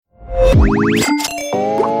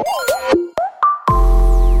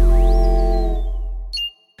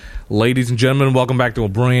Ladies and gentlemen, welcome back to a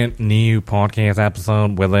brand new podcast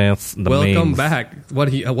episode with us. Welcome back. What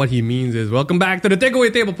he means is welcome back to the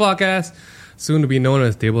Takeaway Table Podcast, soon to be known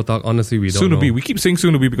as Table Talk. Honestly, we don't soon know. to be. We keep saying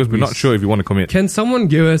soon to be because we're not sure if you want to commit. Can someone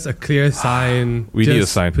give us a clear sign? We need a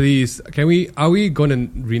sign, please. Can we? Are we going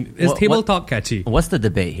to? Is Table Talk catchy? What's the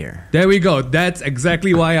debate here? There we go. That's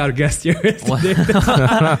exactly why our guest here is today.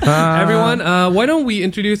 Everyone, why don't we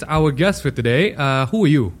introduce our guest for today? Who are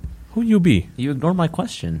you? Who you be? You ignored my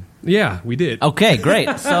question. Yeah, we did. Okay,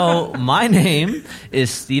 great. So my name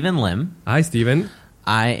is Stephen Lim. Hi, Stephen.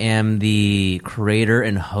 I am the creator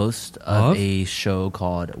and host of a show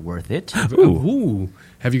called Worth It. Ooh.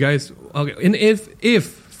 Have you guys? Okay, and if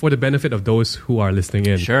for the benefit of those who are listening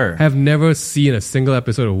in, sure, have never seen a single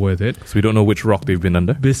episode of Worth It, so we don't know which rock they've been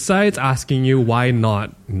under. Besides asking you why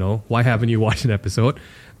not, why haven't you watched an episode?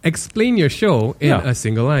 Explain your show in a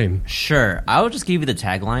single line. Sure. I will just give you the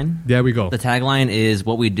tagline. There we go. The tagline is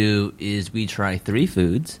what we do is we try 3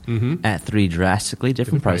 foods at 3 drastically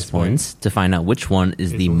different price points to find out which one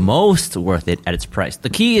is the most worth it at its price. The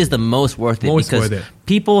key is the most worth it because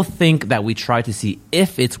people think that we try to see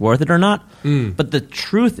if it's worth it or not. But the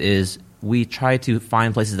truth is we try to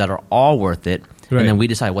find places that are all worth it and then we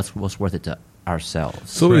decide what's worth it to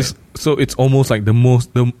ourselves. So it's almost like the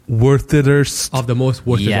worth-itest of the most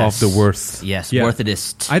worth it of the worst. Yes,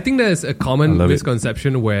 worth-itest. I think there's a common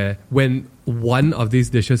misconception where when one of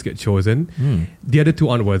these dishes get chosen, the other 2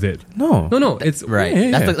 aren't worth it. No, it's right.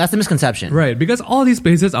 Yeah. That's the misconception. Right, because all these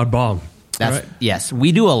places are bomb. Yes,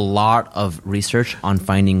 we do a lot of research on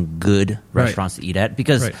finding good restaurants to eat at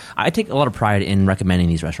because I take a lot of pride in recommending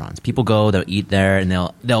these restaurants. People go, they'll eat there, and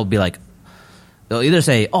they'll be like, they'll either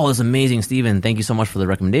say, "Oh, this is amazing, Steven. Thank you so much for the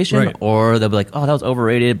recommendation," or they'll be like, "Oh, that was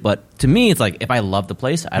overrated." But to me, it's like if I love the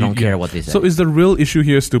place, I don't care what they say. So is the real issue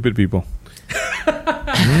here stupid people?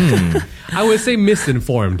 I would say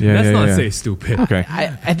misinformed. Let's not say stupid. Okay.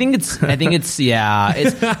 I think it's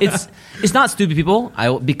it's not stupid people.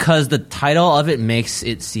 Because the title of it makes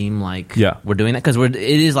it seem like we're doing that because it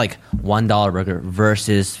is like $1 burger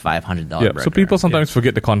versus $500 burger. So people sometimes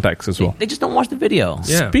forget the context as well. They just don't watch the video.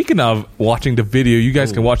 Yeah. Speaking of watching the video, you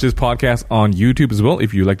guys can watch this podcast on YouTube as well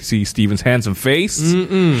if you like to see Steven's handsome face.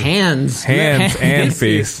 Hands and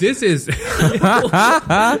face. This is all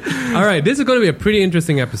right. This is going to be a pretty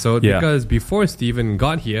interesting episode because before Steven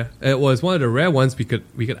got here, it was one of the rare ones we could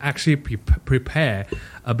actually prepare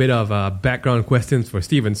a bit of background questions for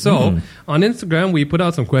Steven. So on Instagram, we put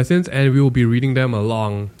out some questions and we will be reading them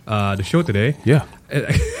along the show today. Yeah.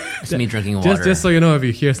 It's me drinking water. Just so you know, if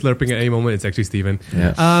you hear slurping at any moment, it's actually Steven.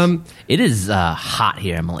 Yes. It is hot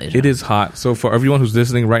here in Malaysia. It is hot. So for everyone who's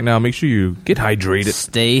listening right now, make sure you get hydrated.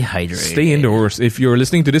 Stay hydrated. Stay indoors. If you're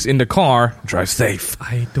listening to this in the car, drive safe.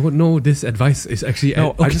 I don't know. This advice is actually...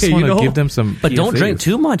 No, I just want to give them some... But don't drink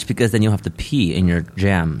too much because then you'll have to pee in your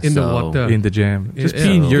jam. In the water. In the jam. Just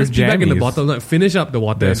pee in your jam. Back in the bottle. No, finish up the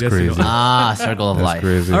water. That's crazy. Circle of life.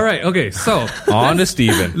 Crazy. All right. Okay. So... on to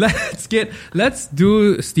Steven. Let's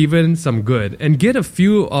do Steven some good and get a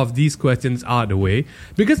few of these questions out of the way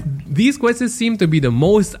because these questions seem to be the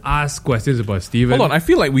most asked questions about Steven. Hold on, I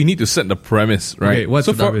feel like we need to set the premise, right? Okay, what's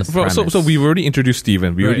the premise? So we've already introduced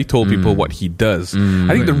Steven. We already told people what he does. I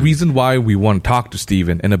think the reason why we want to talk to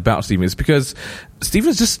Steven and about Steven is because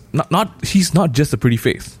Steven's just he's not just a pretty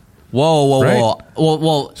face. Whoa.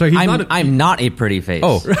 Well, so I'm not a pretty face.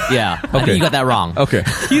 Oh. Yeah. I think you got that wrong. Okay.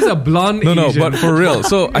 He's a blonde Asian. No, but for real.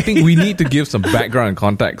 So I think we need to give some background and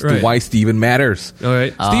context to why Steven matters. All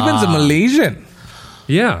right. Steven's a Malaysian.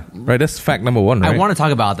 Yeah. Right, that's fact number 1, right? I want to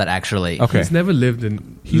talk about that actually. Okay. He's never lived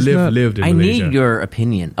in Malaysia. I need your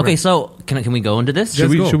opinion. Okay, so can we go into this? Should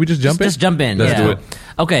we just jump in? Just jump in. Let's do it.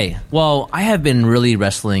 Okay, well, I have been really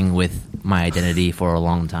wrestling with my identity for a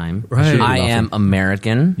long time. Right. I am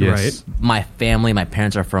American. Yes. Right. My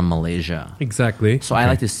parents are from Malaysia. Exactly. So I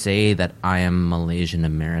like to say that I am Malaysian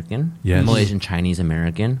American. Yes. Malaysian Chinese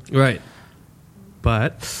American. Right.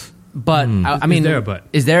 But I mean, is there a but?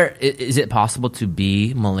 Is it possible to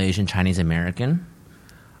be Malaysian Chinese American?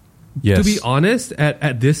 Yes. To be honest,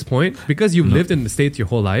 at this point, because you've lived in the States your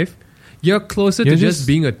whole life, you're closer to just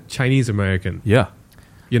being a Chinese American. Yeah.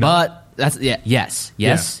 You know? But that's yes.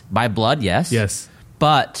 By blood, yes. Yes.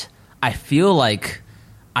 But I feel like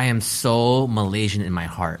I am so Malaysian in my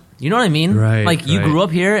heart. You know what I mean? Right. Like you grew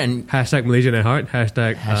up here and hashtag Malaysian at heart.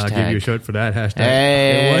 Hashtag give you a shirt for that. Hashtag.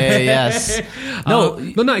 Hey, yes. No,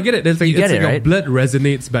 I get it. It's like, right? Blood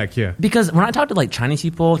resonates back here. Because when I talk to like Chinese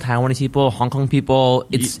people, Taiwanese people, Hong Kong people,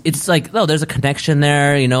 it's like there's a connection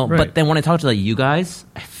there, you know. Right. But then when I talk to like you guys,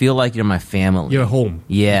 I feel like you're my family. You're home.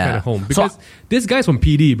 Yeah. You're kind of home. Because this guy's from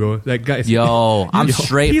PD, bro. That guy's... Yo, I'm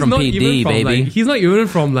straight from PD, baby. Like, he's not even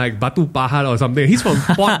from like Batu Pahat or something. He's from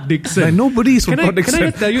Port Dickson. Like, nobody's from Port Dickson. Can I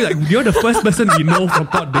just tell you, like, you're the first person we know from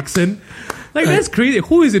Port Dickson. Like, that's crazy.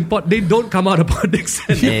 Who is in Port? They don't come out of Port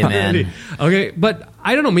Dickson. Hey, man. Really. Okay, but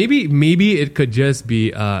I don't know. Maybe it could just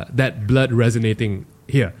be that blood resonating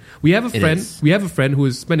here. We have a friend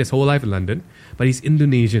who's spent his whole life in London, but he's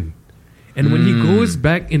Indonesian. And when he goes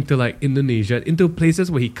back into like Indonesia, into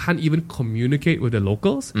places where he can't even communicate with the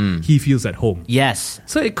locals, he feels at home. Yes.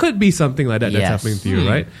 So it could be something like that that's happening to you,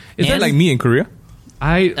 right? Is that like me in Korea?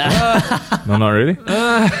 No, not really.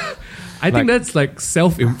 I think that's like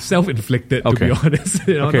self-inflicted, to be honest.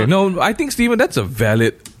 Okay, no, I think, Stephen, that's a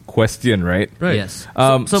valid question, right? Right. Yes.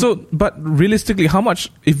 But realistically, how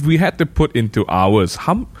much, if we had to put into hours,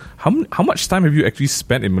 how much time have you actually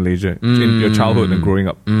spent in Malaysia in your childhood and growing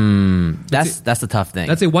up? That's the tough thing.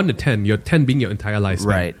 Let's say 1 to 10. Your 10 being your entire lifespan.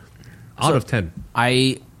 Right. Out of 10.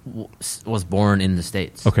 I was born in the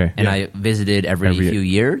States. Okay. And I visited every few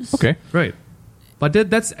years. Okay. Right. But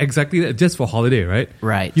that's exactly just for holiday, right?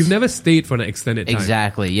 Right. You've never stayed for an extended time.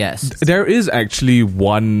 Exactly, yes. There is actually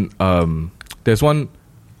one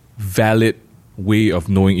valid way of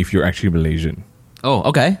knowing if you're actually Malaysian. Oh,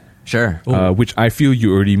 okay. Sure. Which I feel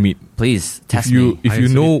you already meet. Please, test me. If you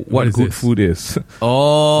know what good food is.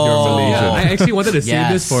 Oh. You're Malaysian. Yeah, I actually wanted to say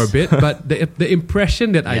this for a bit, but the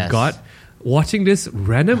impression that I got watching this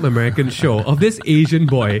random American show of this Asian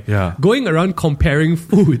boy going around comparing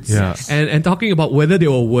foods and talking about whether they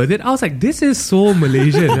were worth it, I was like, this is so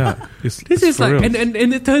Malaysian. This is like, and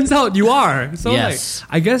it turns out you are. So like,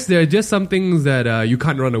 I guess there are just some things that you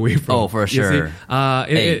can't run away from. Oh, for sure.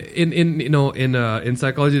 In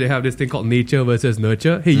psychology, they have this thing called nature versus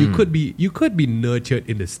nurture. Hey, you could be nurtured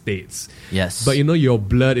in the States. Yes. But your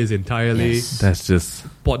blood is entirely that's just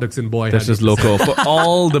Port Dickson boy. That's just local. For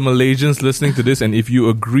all the Malaysians listening to this, and if you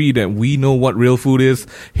agree that we know what real food is,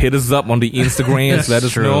 hit us up on the Instagrams. Let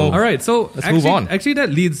us know. All right, so let's move on. Actually,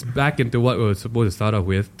 that leads back into what we were supposed to start off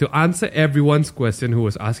with. To answer everyone's question who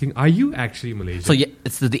was asking, are you actually Malaysian? So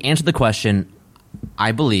it's the answer to the question.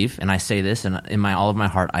 I believe, and I say this in all of my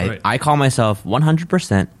heart, I call myself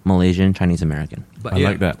 100% Malaysian Chinese American. But I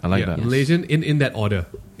like that. I like that. Malaysian in that order.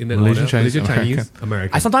 Malaysian, Chinese,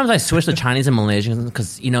 American. Sometimes I switch to Chinese and Malaysian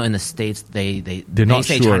because in the States they not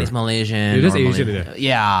say sure. Chinese Malaysian. They're just Asian.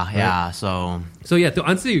 Yeah. Right? So to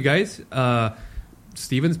answer you guys,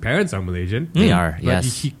 Stephen's parents are Malaysian. They are. But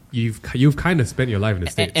yes. You've kind of spent your life in the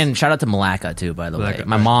States. And shout out to Malacca too, by the way.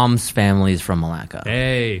 My mom's family is from Malacca.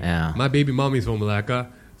 Hey, my baby mommy's from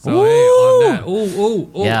Malacca. So Ooh. hey, on that.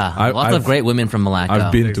 Oh. Yeah, lots of great women from Malacca.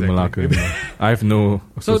 I've been to Malacca. I have no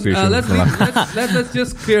association with Malacca. Let's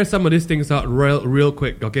just clear some of these things out real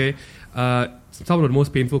quick, okay? Some of the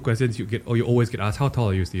most painful questions you always get asked. How tall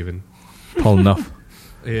are you, Stephen? Tall enough.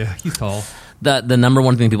 Yeah, he's tall. The number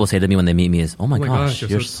one thing people say to me when they meet me is, "Oh my gosh,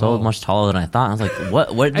 you're so tall. much taller than I thought." I was like,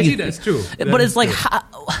 "What?" Actually, that's true. But it's like,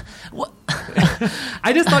 what?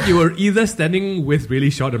 I just thought you were either standing with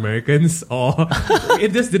really short Americans, or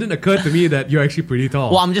it just didn't occur to me that you're actually pretty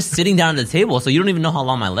tall. Well, I'm just sitting down at the table, so you don't even know how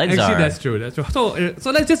long my legs are. Actually, that's true.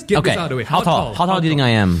 So let's just get this out of the way. How tall do you think I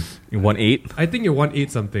am? You're 1'8"? I think you're 1'8"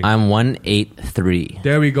 something. I'm 1'8'3".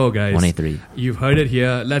 There we go, guys. 1'8'3". You've heard it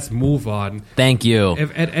here. Let's move on. Thank you.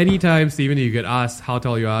 If at any time, Stephen, you get asked how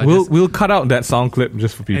tall you are, we'll cut out that sound clip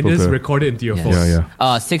just for people and just record it into your phone.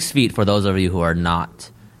 Yeah. 6 feet for those of you who are not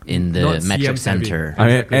in the metric center.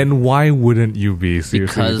 Exactly. And why wouldn't you be?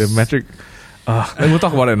 Seriously, because the metric. We'll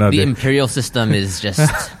talk about it another day. The day. imperial system is just.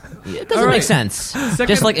 It doesn't make sense.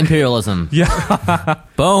 Just like imperialism. Yeah.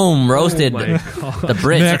 Boom, roasted. Oh my God. The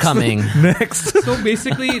Brits are coming. Next. So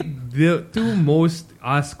basically, the two most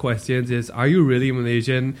asked questions is, are you really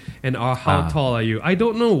Malaysian? And how tall are you? I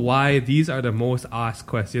don't know why these are the most asked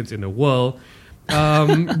questions in the world.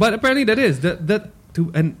 But apparently that is.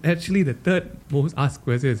 And actually the third most asked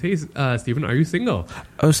question is, hey, Stephen, are you single?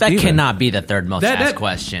 That cannot be the third most asked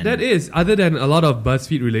question. That is, other than a lot of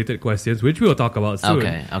BuzzFeed related questions, which we will talk about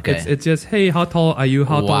soon. Okay. It's just, hey, how tall are you?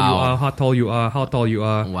 How tall you are? How tall you are? How tall you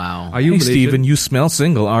are? Wow. Are you Malaysian? Stephen, you smell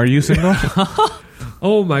single. Are you single?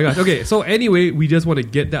 Oh my gosh. Okay, so anyway, we just want to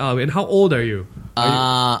get that out. And how old are you?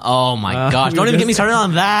 Oh my gosh. Don't even get me started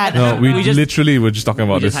on that. No, we literally were just talking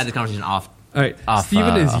about we this. just had the conversation off. All right,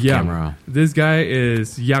 Stephen is young. Camera. This guy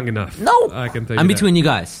is young enough. No, I can tell you I'm between you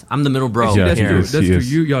guys. I'm the middle bro. Yeah, that's true. That's he true.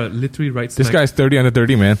 is. You're literally right. This guy's 30 under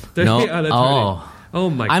 30, man. 30 No. under 30. Oh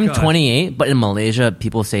my god. I'm 28, but in Malaysia,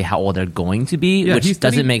 people say how old they're going to be, which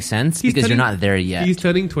doesn't make sense because you're not there yet. He's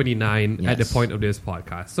turning 29 at the point of this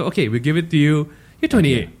podcast. So, okay, we give it to you. You're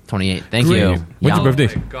 28. 28. Thank Great. you. When's your birthday?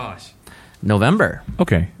 Oh my gosh. November.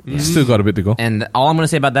 Okay. Still got a bit to go. And all I'm going to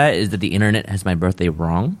say about that is that the internet has my birthday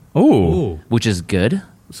wrong, Oh. which is good.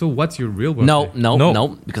 So what's your real birthday?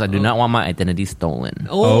 No, because I do not want my identity stolen.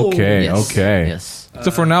 Oh. Okay. Yes. Okay. Yes. So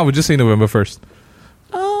for now, we just say November 1st.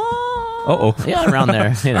 Uh-oh. Yeah, around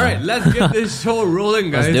there. You know. All right, let's get this show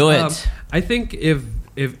rolling, guys. Let's do it. I think if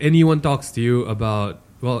anyone talks to you about,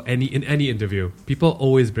 well, in any interview, people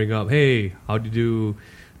always bring up, hey, how did you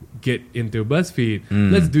get into BuzzFeed?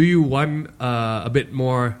 Let's do you one a bit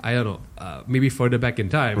more, I don't know, maybe further back in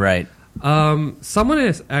time. Right. Someone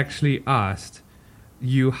has actually asked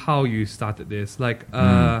you how you started this. Like,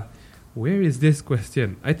 where is this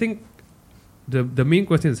question? I think the main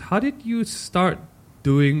question is, how did you start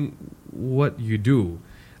doing what you do?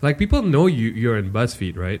 Like, people know you're in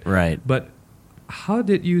BuzzFeed, right? Right. But how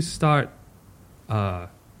did you start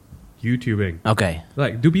YouTubing? Okay.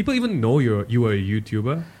 Like, do people even know you were a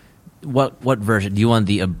YouTuber? What version? Do you want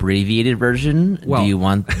the abbreviated version? Well, do you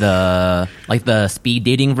want the like the speed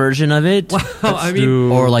dating version of it? Well, I mean,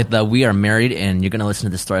 Or like the we are married and you're gonna listen to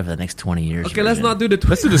the story for the next 20 years. okay, let's version? not do the.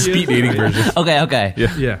 Let's do the speed dating version. Okay.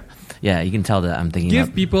 Yeah. Yeah, You can tell that I'm thinking give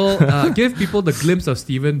of people the glimpse of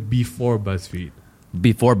Steven before BuzzFeed.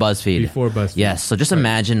 before BuzzFeed. Before BuzzFeed. Yes. So just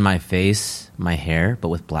imagine my face, my hair, but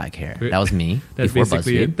with black hair. That was me That's before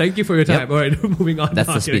basically BuzzFeed. it. Thank you for your time. Yep. All right, moving on. That's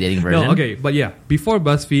No, the I'm speed kidding. dating version. No, okay, but yeah, before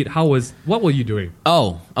BuzzFeed, what were you doing?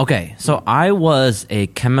 Oh, okay. So I was a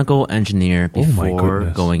chemical engineer Oh my before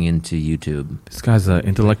goodness. going into YouTube. This guy's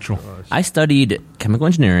intellectual. I studied chemical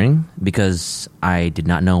engineering because I did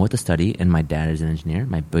not know what to study, and my dad is an engineer.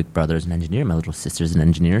 My big brother is an engineer. My little sister is an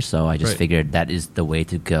engineer. So I just Right. figured that is the way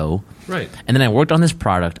to go. Right. And then I worked on this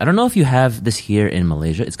product. I don't know if you have this here in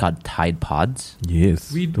Malaysia. It's called Tide Pods.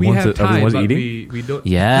 Yes. We The ones have that time, everyone's but eating? we don't.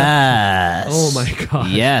 Yes. Oh my God.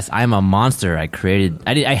 Yes, I'm a monster. I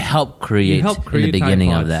helped create, You helped in create the beginning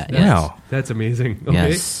Tide of Pods. that. That's, Yes. Wow. That's amazing. Okay.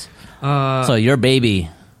 Yes. So your baby,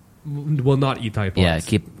 Will not eat Tide Pods. yeah,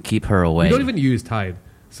 keep her away. We don't even use Tide,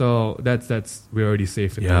 so that's we're already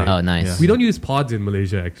safe in Yeah. Tide. Oh, nice. We don't use pods in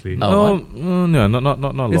Malaysia actually. Oh, No, not a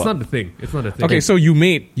lot. It's not the thing. It's not a thing. Okay, so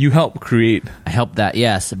you helped create I helped that.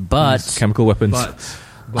 Yes, but chemical weapons.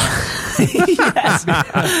 but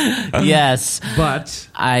yes, but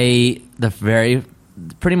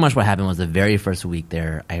pretty much what happened was the very first week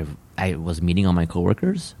there, I was meeting all my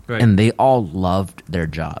coworkers, Right. and they all loved their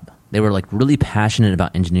job. They were like really passionate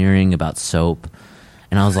about engineering, about soap,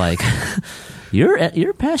 and I was like,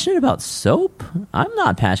 "You're passionate about soap? I'm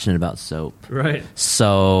not passionate about soap." right.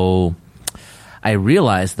 So I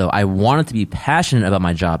realized though I wanted to be passionate about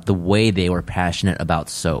my job the way they were passionate about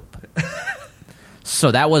soap.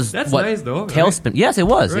 So that was That's what nice, though, right? Tailspin. Yes, it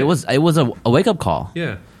was. Right. It was a wake up call.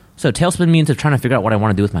 Yeah. So Tailspin me into trying to figure out what I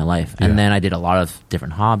want to do with my life, Yeah. and then I did a lot of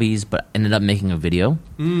different hobbies, but ended up making a video.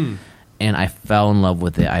 And I fell in love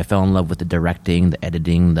with it. I fell in love with the directing, the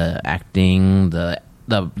editing, the acting, the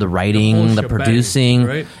writing, whole the shebang, producing.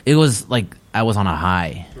 right? It was like I was on a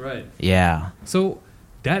high. Right. Yeah. So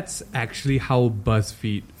that's actually how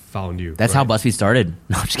BuzzFeed found you. That's how BuzzFeed started.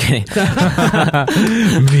 No, I'm just kidding.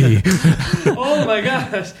 Me. Oh my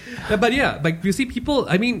gosh. But yeah, like you see people,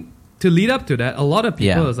 I mean, to lead up to that, a lot of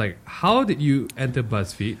people Yeah. is like, how did you enter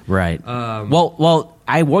BuzzFeed? Right. Well,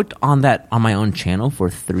 I worked on that on my own channel for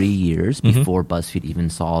 3 years before BuzzFeed even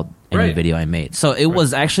saw any Right. video I made. So it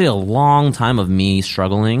was actually a long time of me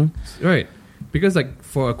struggling. Right. Because like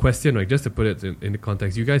for a question, like just to put it in the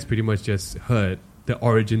context, you guys pretty much just heard the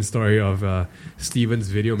origin story of Steven's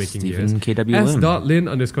video making Stephen years. KW S. Lim.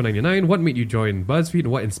 Lin_99, what made you join BuzzFeed?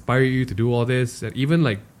 What inspired you to do all this? And even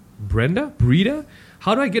like Brenda,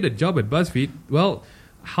 how do I get a job at BuzzFeed? Well,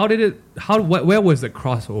 where was the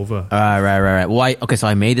crossover? Right. Well, so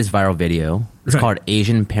I made this viral video. It's Right. called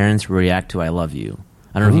Asian Parents React to I Love You.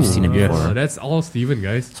 I don't know if you've seen it yes. before. That's all Steven,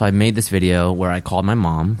 guys. So I made this video where I called my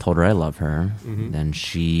mom, told her I love her. Then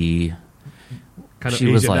she Kind of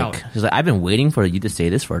she was Asianed like, out. she was like, I've been waiting for you to say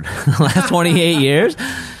this for the last 28 years.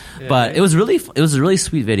 But it was a really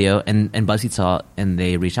sweet video, and BuzzFeed saw it, and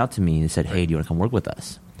they reached out to me and said, "Hey, do you want to come work with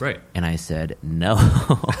us?" Right. And I said no.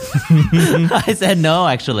 I said no,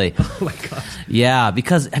 actually. Oh my gosh. Yeah,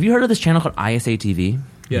 because have you heard of this channel called ISA TV?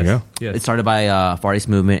 Yes. Yeah. Yes. It's started by Far East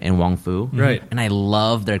Movement and Wong Fu. Right. And I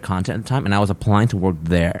loved their content at the time, and I was applying to work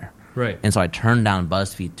there. Right. And so I turned down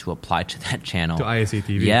BuzzFeed to apply to that channel. To ISA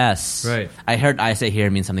TV. Yes. Right. I heard ISA here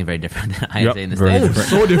means something very different than ISA Yep, in the very States.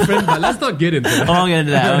 Oh, so different, but let's not get into that. I won't get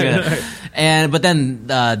into that. But then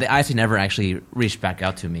the ISA never actually reached back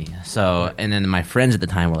out to me. So, and then my friends at the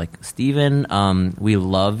time were like, "Steven, we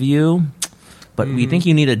love you, but we think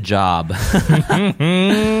you need a job.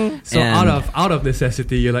 So out of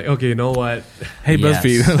necessity, you're like, okay, you know what? Hey,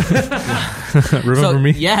 BuzzFeed. Remember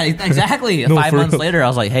me? Yeah, exactly. 5 months later, I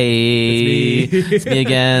was like, hey, it's me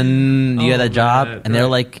again. You got a job? Man, and they're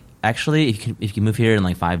like, actually, if you can move here in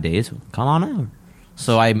like 5 days, come on out.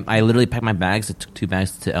 So I literally packed my bags. I took 2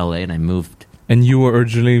 bags to LA and I moved. And you were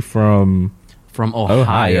originally from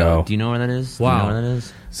Ohio. Do you know where that is? Wow. Do you know where that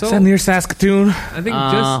is? So, is that near Saskatoon? I think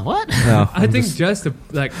just what? No, I think just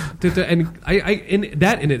and I in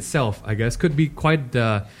that in itself, I guess, could be quite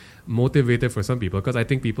motivator for some people, because I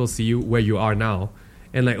think people see you where you are now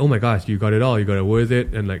and like, oh my gosh, you got it all, you got it Worth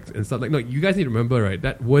It and stuff like. No, you guys need to remember, right?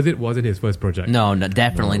 That Worth It wasn't his first project. No,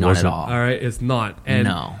 definitely not at all. All right, it's not. And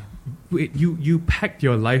no. You packed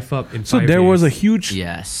your life up in 5 days. So there was a huge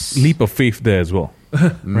leap of faith there as well.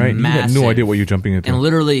 Right? You had no idea what you're jumping into. And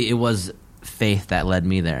literally, it was faith that led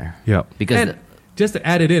me there. Yeah. Because just to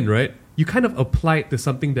add it in, right? You kind of applied to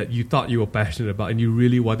something that you thought you were passionate about and you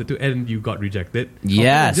really wanted to, and you got rejected.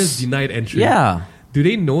 Yes. Just denied entry. Yeah. Do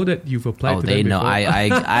they know that you've applied to them they know. before?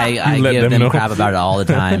 I give them crap about it all the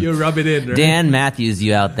time. You rub it in, right? Dan Matthews,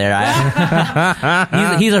 you out there.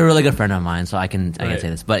 He's a really good friend of mine, so I can say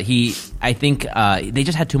this. But I think they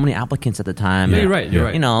just had too many applicants at the time. Yeah, you're right. You're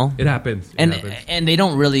right. You know. It happens. And they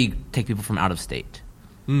don't really take people from out of state.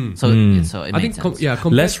 So it makes sense.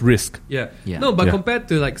 Less risk. Yeah. No, but compared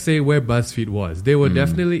to like say where BuzzFeed was, they were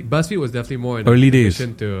definitely BuzzFeed was definitely more in early days.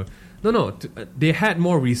 They had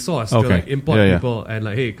more resource to like import people and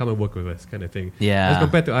like, hey, come and work with us kind of thing. Yeah. As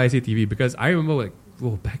compared to ICTV, because I remember like,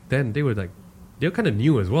 back then they were kind of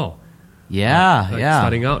new as well. Yeah,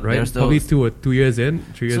 starting out, right? Probably 2 years in,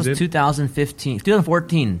 3 years in.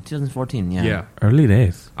 2014, yeah. Yeah. Early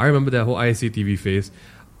days. I remember that whole ICTV phase.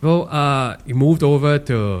 Well, you moved over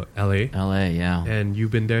to LA. LA, yeah. And you've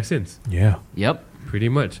been there since. Yeah. Yep. Pretty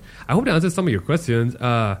much. I hope that answers some of your questions.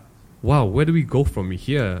 Wow, where do we go from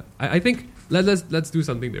here? I think let's do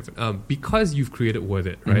something different. Because you've created Worth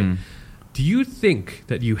It, right? Mm-hmm. Do you think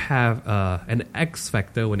that you have an X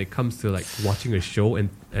factor when it comes to like watching a show and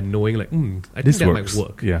knowing like, I think that might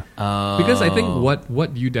work? Yeah. Because I think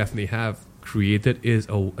what you definitely have created is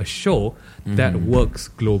a show that works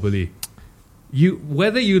globally.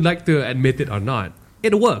 Whether you like to admit it or not,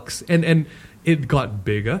 it works, and it got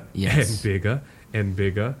bigger and bigger and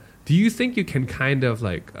bigger. Do you think you can kind of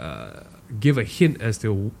like give a hint as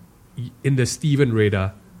to in the Steven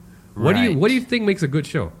radar? What do you think makes a good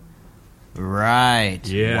show? Right.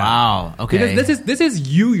 Yeah. Wow. Okay. Because this is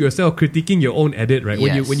you yourself critiquing your own edit, right?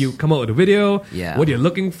 Yes. When you come out with a video, what you're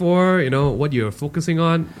looking for, what you're focusing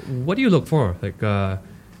on. What do you look for? Like.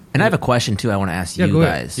 And I have a question too I want to ask you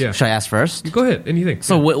guys. Yeah. Should I ask first? Go ahead. Anything.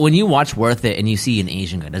 So when you watch Worth It and you see an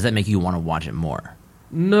Asian guy, does that make you want to watch it more?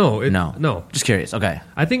 No. No. Just curious. Okay.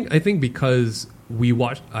 I think because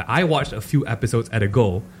I watched a few episodes at a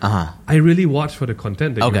go. Uh-huh. I really watched for the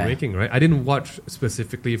content that you're making, right? I didn't watch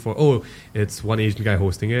specifically for it's one Asian guy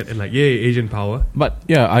hosting it and like, yay, Asian power. But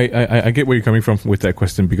yeah, I get where you're coming from with that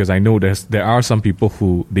question, because I know there are some people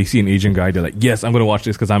who they see an Asian guy, they're like, yes, I'm going to watch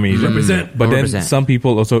this because I'm Asian. Represent. But then some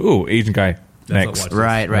people also, Asian guy. Next.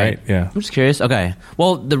 Right. Yeah. I'm just curious. Okay.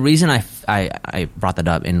 Well, the reason I brought that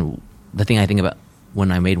up, and the thing I think about when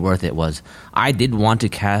I made Worth It was I did want to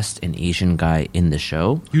cast an Asian guy in the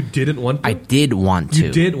show. You didn't want to? I did want to.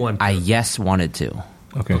 You did want to? I wanted to.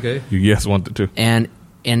 Okay. You wanted to. And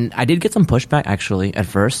I did get some pushback actually at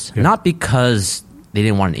first. Yeah. Not because they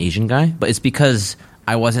didn't want an Asian guy, but it's because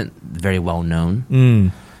I wasn't very well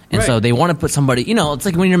known. And so they want to put somebody, it's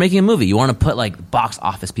like when you're making a movie, you want to put like box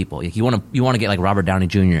office people. Like you want to get like Robert Downey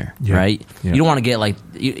Jr., right? Yeah. You don't want to get like,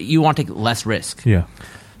 you want to take less risk. Yeah.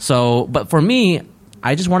 So, but for me,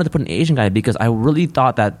 I just wanted to put an Asian guy because I really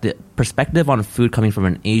thought that the perspective on food coming from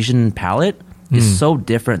an Asian palate is so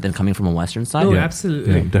different than coming from a Western side. No,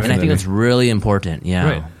 absolutely. Yeah, and I think that's really important. Yeah.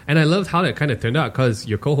 Right. And I loved how that kind of turned out because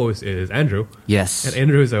your co-host is Andrew. Yes. And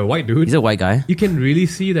Andrew is a white dude. He's a white guy. You can really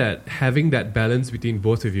see that having that balance between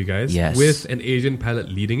both of you guys with an Asian palate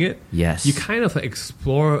leading it. Yes. You kind of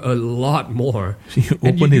explore a lot more. You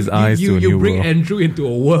open his eyes to a new world. You bring Andrew into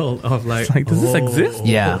a world of like, does this exist?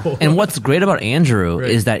 Yeah. And what's great about Andrew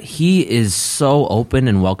is that he is so open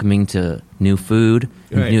and welcoming to new food,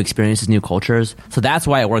 new experiences, new cultures. So that's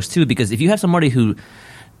why it works too, because if you have somebody who,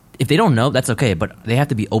 if they don't know, that's okay, but they have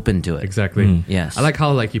to be open to it. Exactly. Yes. I like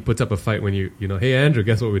how like he puts up a fight when you know, hey Andrew,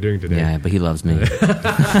 guess what we're doing today? Yeah, but he loves me.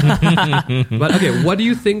 But okay, what do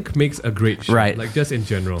you think makes a great show? Right. Like just in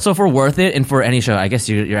general. So for Worth It and for any show, I guess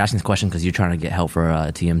you're asking this question because you're trying to get help for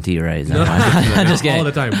TMT, right? No, I'm just kidding. All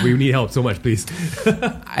the time. We need help so much, please.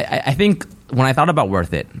 I think when I thought about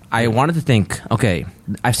worth it, I wanted to think, okay,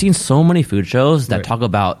 I've seen so many food shows that talk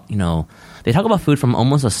about, they talk about food from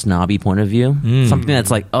almost a snobby point of view. Something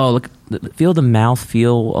that's like, oh, look, feel the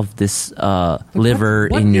mouthfeel of this liver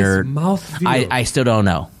in your mouthfeel? I still don't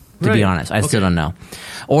know, to be honest. I still don't know.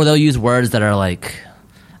 Or they'll use words that are like,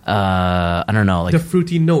 I don't know, like the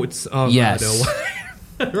fruity notes of yes.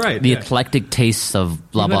 The eclectic tastes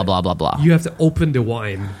of blah blah blah blah blah. You have to open the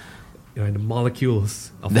wine. And the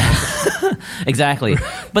molecules of exactly.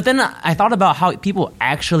 But then I thought about how people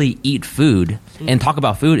actually eat food and talk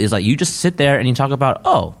about food is like you just sit there and you talk about,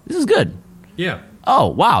 oh, this is good. Yeah. Oh,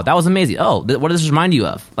 wow, that was amazing. Oh, what does this remind you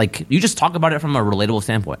of? Like, you just talk about it from a relatable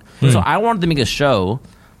standpoint. So I wanted to make a show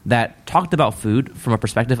that talked about food from a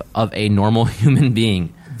perspective of a normal human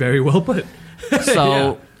being. Very well put.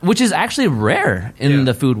 So, which is actually rare in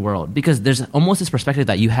the food world because there's almost this perspective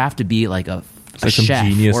that you have to be like a chef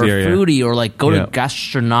genius or a foodie or like go to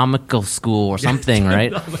gastronomical school or something,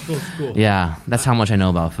 right? School. Yeah, that's how much I know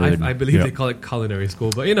about food. I believe they call it culinary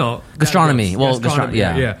school, but gastronomy. Well, gastronomy.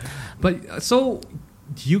 Yeah. But so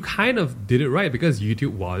you kind of did it right because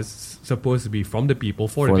YouTube was supposed to be from the people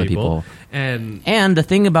for the people. And the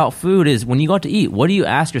thing about food is when you go out to eat, what do you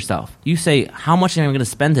ask yourself? You say, how much am I going to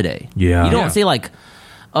spend today? Yeah. You don't say like,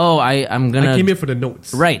 oh, I'm going to... I came here for the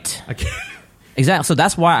notes. Right. Exactly. So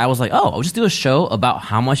that's why I was like, I'll just do a show about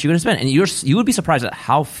how much you're going to spend. And you would be surprised at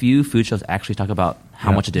how few food shows actually talk about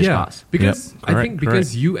how much a dish costs. Because I think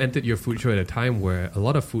because you entered your food show at a time where a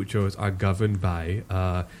lot of food shows are governed by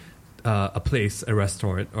a place, a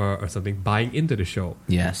restaurant or something buying into the show.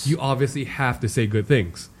 Yes. You obviously have to say good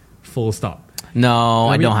things. Full stop. No,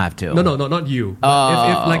 I don't have to. No, not you.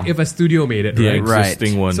 If a studio made it, right?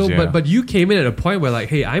 Existing ones. So, but you came in at a point where like,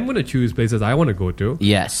 hey, I'm going to choose places I want to go to.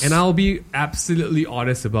 Yes. And I'll be absolutely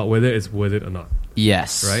honest about whether it's worth it or not.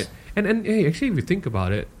 Yes. Right. And hey, actually, if you think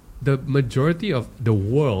about it, the majority of the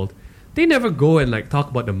world, they never go and like talk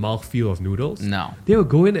about the mouthfeel of noodles. No. They will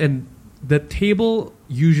go in and the table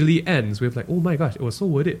usually ends with like, oh my gosh, it was so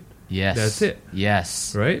worth it. Yes. That's it.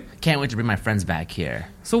 Yes. Right? Can't wait to bring my friends back here.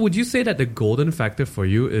 So would you say that the golden factor for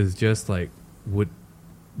you is just like,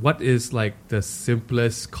 what is like the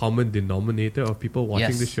simplest common denominator of people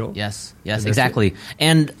watching the show? Yes, exactly.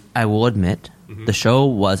 And I will admit, the show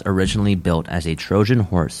was originally built as a Trojan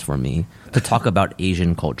horse for me to talk about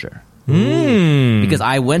Asian culture. Because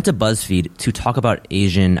I went to BuzzFeed to talk about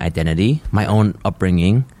Asian identity, my own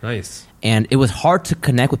upbringing. Nice. And it was hard to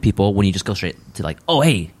connect with people when you just go straight to like, oh,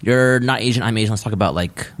 hey, you're not Asian, I'm Asian. Let's talk about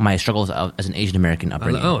like my struggles as an Asian American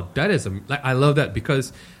upbringing. That is, I love that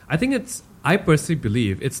because I think I personally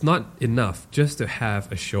believe it's not enough just to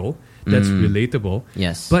have a show that's relatable.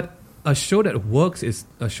 Yes. But a show that works is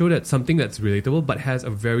a show that's something that's relatable but has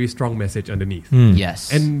a very strong message underneath.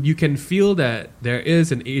 Yes. And you can feel that there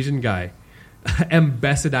is an Asian guy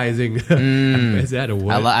ambassadizing. Is that a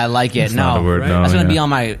word? I like it. It's not a word, right? no, That's going to be on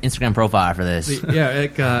my Instagram profile after this.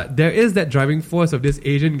 There is that driving force of this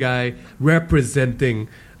Asian guy representing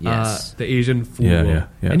the Asian food world.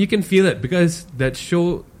 Yeah. And you can feel it because that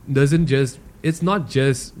show it's not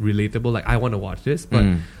just relatable, like I want to watch this, but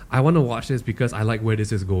I want to watch this because I like where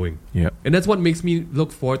this is going. Yeah. And that's what makes me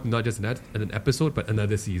look forward to not just an episode, but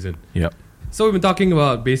another season. Yeah. So we've been talking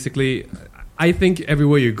about basically... I think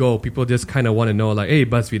everywhere you go, people just kind of want to know, like, hey,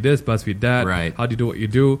 BuzzFeed this, BuzzFeed that. Right. How do you do what you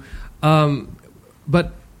do?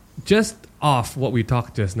 But just off what we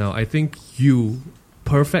talked just now, I think you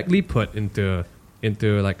perfectly put into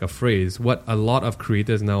like a phrase what a lot of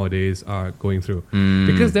creators nowadays are going through.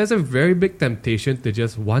 Because there's a very big temptation to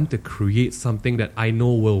just want to create something that I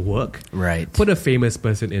know will work. Right. Put a famous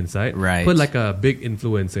person inside. Right. Put like a big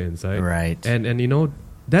influencer inside. Right. And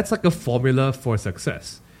that's like a formula for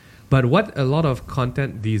success. But what a lot of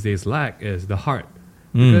content these days lack is the heart.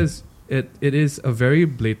 Because it is a very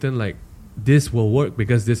blatant, like, this will work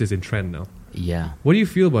because this is in trend now. Yeah. What do you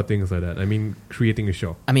feel about things like that? I mean, creating a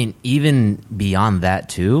show. I mean, even beyond that,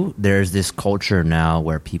 too, there's this culture now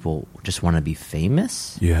where people just want to be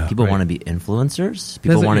famous. Yeah. People want to be influencers.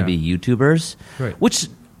 People want to be YouTubers. Right. Which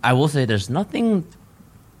I will say there's nothing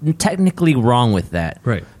technically wrong with that.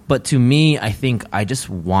 Right. But to me, I think I just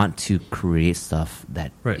want to create stuff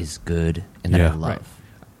that is good and that I love.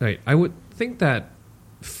 Right. I would think that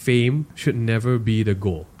fame should never be the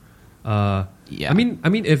goal. I mean,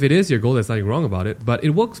 if it is your goal, there's nothing wrong about it. But it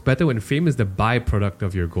works better when fame is the byproduct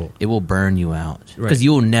of your goal. It will burn you out because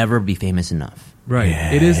you will never be famous enough. Right.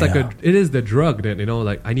 Yeah, it is like it is the drug that,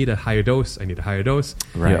 like, I need a higher dose.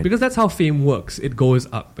 Right. Because that's how fame works. It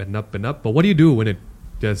goes up and up and up. But what do you do when it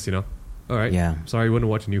just, all right. Yeah. Sorry, you want to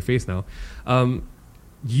watch a new face now.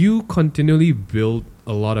 You continually build a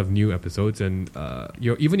a lot of new episodes, and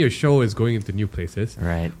even your show is going into new places.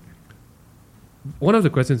 Right. One of the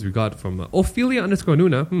questions we got from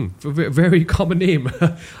Ophelia_Nuna, very common name.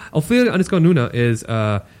 Ophelia_Nuna is,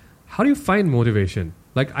 how do you find motivation?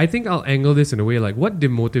 Like, I think I'll angle this in a way like, what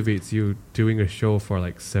demotivates you doing a show for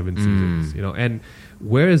like 7 seasons, and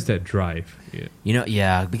where is that drive?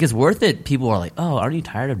 Because Worth It, people are like, oh, aren't you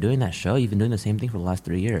tired of doing that show? You've been doing the same thing for the last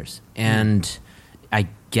 3 years. And I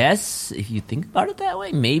guess if you think about it that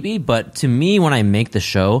way, maybe. But to me, when I make the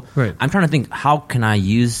show, I'm trying to think, how can I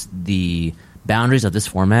use the boundaries of this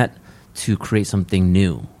format to create something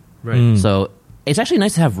new? Right. So it's actually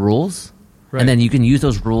nice to have rules, and then you can use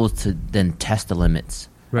those rules to then test the limits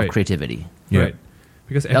of creativity. Right.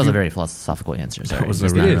 Because that was a very philosophical answer. That was a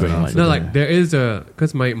really good answer. No, like there is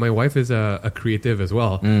because my wife is a creative as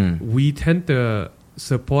well. We tend to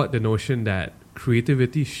support the notion that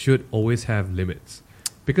creativity should always have limits,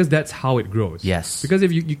 because that's how it grows. Yes. Because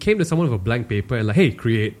if you came to someone with a blank paper and like, hey,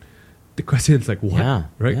 create, the question is like, what? Yeah,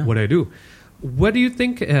 right? Yeah. What do I do? What do you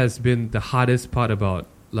think has been the hardest part about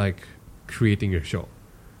like creating your show?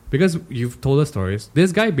 Because you've told us stories.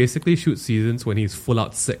 This guy basically shoots seasons when he's full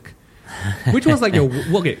out sick. Which was like your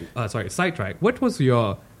sidetrack. What was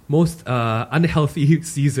your most unhealthy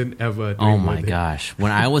season ever? Oh my gosh!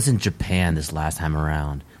 When I was in Japan this last time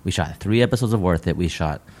around, we shot 3 episodes of Worth It. We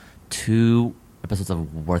shot 2 episodes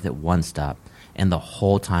of Worth It One Stop, and the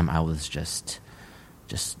whole time I was just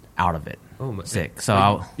out of it. Oh my! Sick.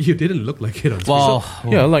 So you didn't look like it on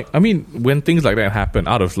yeah, like I mean, when things like that happen,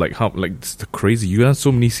 out of like how like it's crazy. You done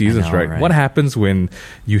so many seasons, right? What happens when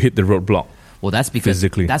you hit the roadblock? Well, that's because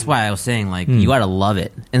that's why I was saying like you gotta love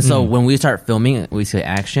it. And so when we start filming, we say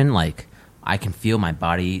action, like I can feel my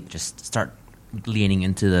body just start leaning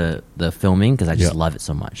into the filming because I just love it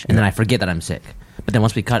so much. And then I forget that I'm sick. But then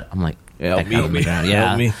once we cut, I'm like, help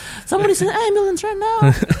me. Somebody send an ambulance right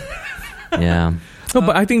now. Yeah. No,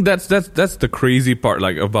 but I think that's the crazy part,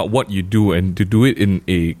 like about what you do, and to do it in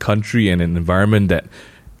a country and an environment that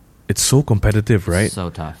it's so competitive, right? So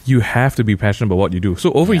tough. You have to be passionate about what you do.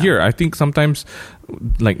 So over here, I think sometimes,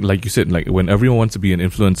 like you said, like when everyone wants to be an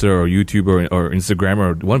influencer or YouTuber or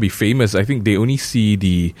Instagrammer or want to be famous, I think they only see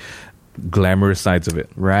the glamorous sides of it,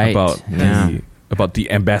 right? About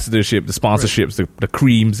the ambassadorship, the sponsorships, the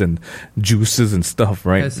creams and juices and stuff,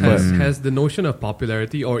 right? Has the notion of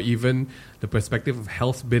popularity or even the perspective of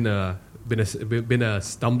health been a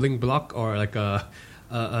stumbling block or like a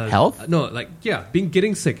health? No, like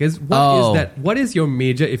getting sick is that? What is your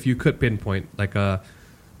major, if you could pinpoint, like the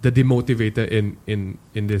demotivator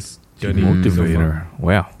in this journey? Demotivator.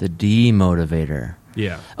 Wow. The demotivator.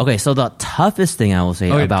 Yeah. Okay, so the toughest thing I will say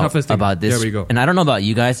about this, there we go. and I don't know about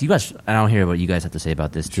you guys. I don't hear what you guys have to say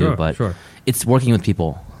about this too, but it's working with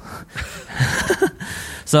people.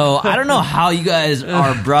 So I don't know how you guys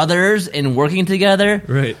are brothers and working together.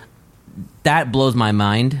 Right. That blows my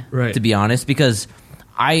mind, right, to be honest, because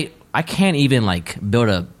I can't even like build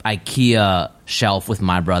a IKEA shelf with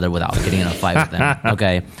my brother without getting in a fight with them.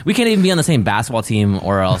 Okay, we can't even be on the same basketball team,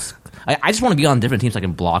 or else I just want to be on different teams so I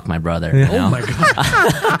can block my brother. You know? Oh my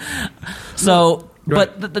god! So.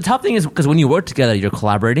 But the tough thing is, because when you work together, you're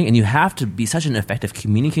collaborating, and you have to be such an effective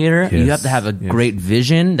communicator. Yes. You have to have a great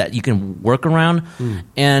vision that you can work around.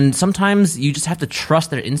 And sometimes you just have to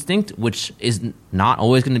trust their instinct, which is not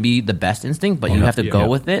always going to be the best instinct, but you have to go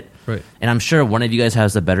with it. Right. And I'm sure one of you guys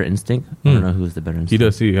has the better instinct. I don't know who's the better instinct. He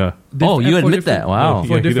does, yeah. You admit that? Wow.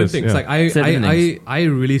 For different things. Like I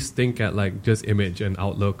really stink at like just image and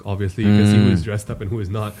outlook, obviously, because who is dressed up and who is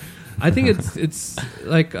not. I think it's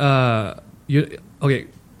like... Okay,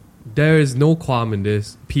 there is no qualm in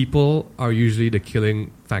this. People are usually the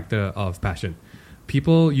killing factor of passion.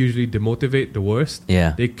 People usually demotivate the worst.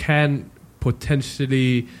 Yeah. They can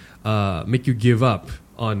potentially make you give up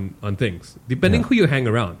on things, depending who you hang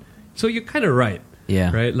around. So you're kind of right.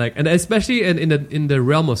 Yeah. Right? Like, and especially in the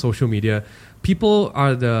realm of social media, people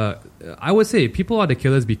are the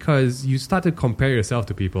killers because you start to compare yourself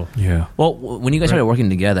to people. Yeah. Well, when you guys started working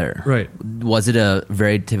together, was it a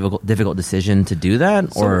very difficult decision to do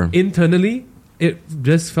that? So internally, it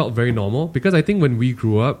just felt very normal, because I think when we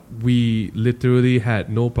grew up, we literally had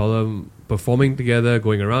no problem performing together,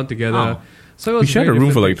 going around together. Oh. So we shared a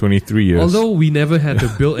room for like 23 years. Although we never had to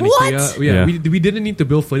build any What? we didn't need to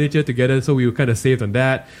build furniture together, so we were kind of saved on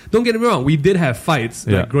that. Don't get me wrong, we did have fights,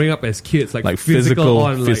 like growing up as kids, like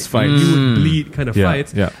physical fist fights. You would bleed kind of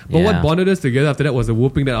fights. Yeah. But what bonded us together after that was the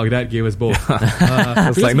whooping that our dad gave us both.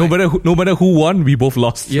 It's like no matter who won, we both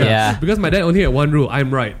lost. Yeah. Because my dad only had one rule: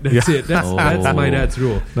 I'm right. That's it. That's my dad's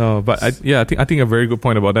rule. No, but I think a very good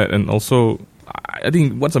point about that, and also I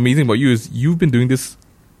think what's amazing about you is you've been doing this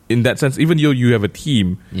in that sense, even though you have a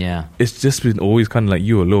team, it's just been always kind of like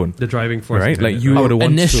you alone. The driving force. Right? Like you are the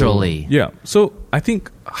one. Initially. Yeah. So I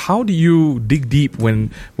think, how do you dig deep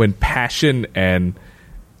when passion and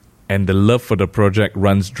the love for the project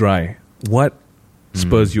runs dry? What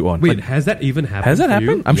spurs you on? Wait, has that even happened? Has that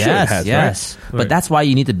happened? You? I'm sure it has. Yes. Right? But that's why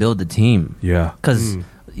you need to build the team. Yeah. Because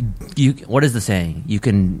what is the saying? You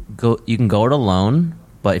can go it alone,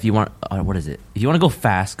 but if you want, what is it? If you want to go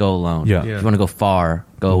fast, go alone. Yeah. If you want to go far,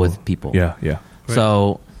 go with people. Yeah. Yeah. Right.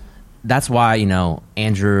 So that's why,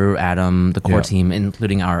 Andrew, Adam, the core team,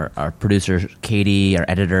 including our producers, Katie, our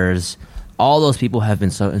editors, all those people have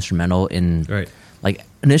been so instrumental in, like,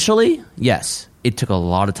 initially, yes, it took a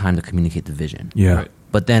lot of time to communicate the vision. Yeah. Right.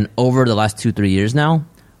 But then over the last 2-3 years now,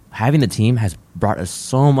 having the team has brought us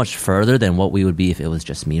so much further than what we would be if it was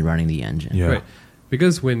just me running the engine. Yeah. Right.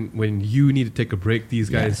 Because when you need to take a break, these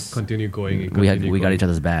guys continue going. And we got each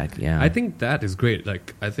other's back. Yeah. I think that is great.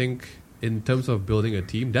 Like, I think in terms of building a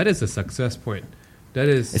team, that is a success point.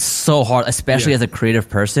 It's so hard, especially as a creative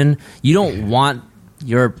person. You don't want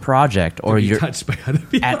your project or your touched by other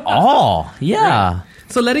people at all. Yeah. Right.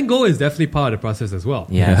 So letting go is definitely part of the process as well.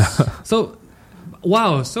 Yes. So,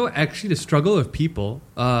 wow. So actually, the struggle of people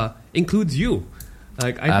includes you.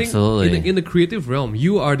 Like, I think in the creative realm,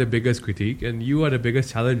 you are the biggest critique and you are the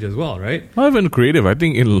biggest challenge as well, right? Not even creative. I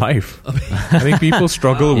think in life, I think people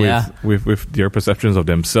struggle with their perceptions of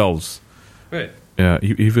themselves. Right. Yeah.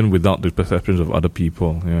 Even without the perceptions of other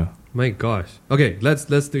people. Yeah. My gosh. Okay, let's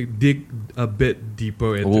dig a bit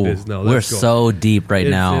deeper into this now. We're so deep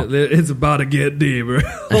now. It's about to get deeper.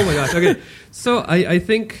 Oh my gosh. Okay, so I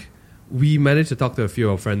think we managed to talk to a few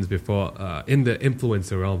of our friends before in the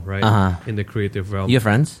influencer realm, right? In the creative realm. You have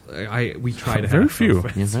friends? We try to very have few.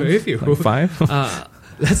 Friends. Very few. Like 5?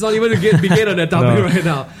 Let's not even begin on that topic right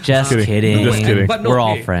now. Just kidding. Just kidding. But we're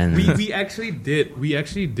all friends. We actually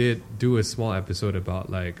did do a small episode about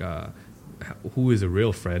like who is a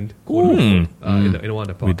real friend in one of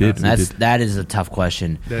the podcasts. We did. That is a tough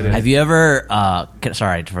question. Have you ever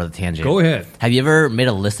sorry for the tangent. Go ahead. Have you ever made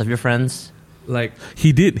a list of your friends? Like,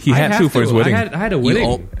 he did. He had to for his wedding. I had a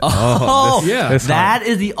wedding. That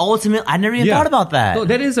is the ultimate. I never even thought about that. No,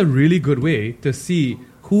 that is a really good way to see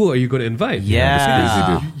who are you going to invite.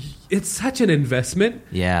 Yeah. It's such an investment.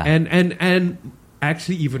 Yeah. And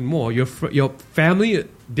actually even more, your family,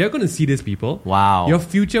 they're going to see these people. Wow. Your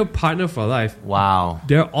future partner for life. Wow.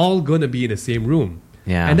 They're all going to be in the same room.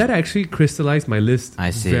 Yeah. And that actually crystallized my list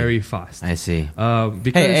very fast. I see.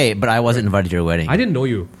 Because hey, but I wasn't invited to your wedding. I didn't know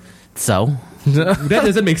you. So? That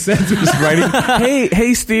doesn't make sense. Just writing,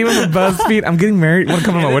 hey Steve, I'm from BuzzFeed. I'm getting married. Want to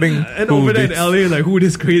come to my wedding? And over there in LA, like, who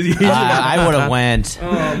this crazy? I would have went.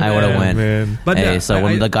 I would have went. Man. But hey,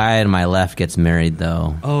 when the guy on my left gets married,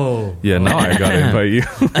 though. Oh. Yeah, now I got to invite you.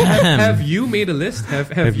 Have you made a list?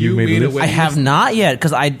 Have you made a list? I have not yet,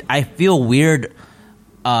 because I feel weird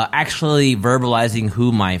actually verbalizing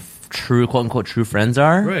who my true, quote-unquote, true friends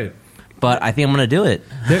are. Right. But I think I'm going to do it.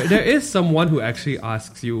 There is someone who actually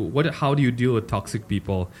asks you, how do you deal with toxic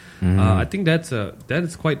people? I think that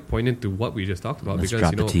is quite poignant to what we just talked about. Let's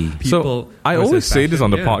because drop the tea. People. So I always say this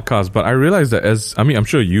on the podcast, but I realize that I'm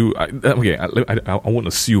sure you. I won't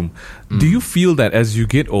assume. Do you feel that as you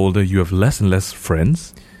get older, you have less and less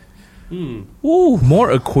friends? Ooh,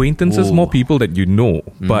 more acquaintances, more people that you know,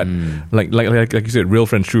 but like you said, real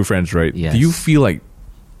friends, true friends, right? Yes. Do you feel like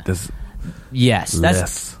there's Yes,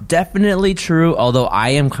 that's definitely true. Although I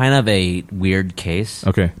am kind of a weird case.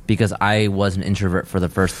 Okay. Because I was an introvert for the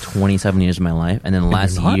first 27 years of my life. And then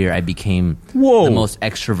last year I became the most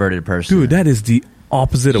extroverted person. Dude, that is the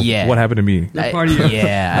opposite of what happened to me. I don't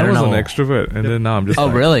was know. an extrovert. And then now I'm just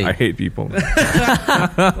really? I hate people. Oh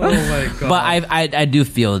my God. But I do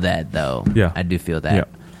feel that, though. Yeah. I do feel that.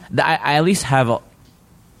 Yeah. I at least have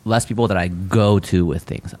less people that I go to with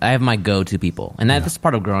things. I have my go-to people. And that's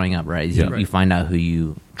part of growing up, right? You find out who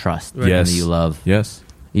you trust and who you love. Yes.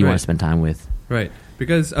 You want to spend time with. Right.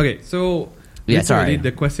 Because, okay, so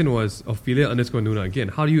the question was Ophelia_Nuna again.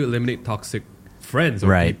 How do you eliminate toxic friends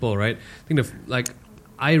or people, right? I think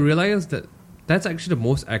I realized that that's actually the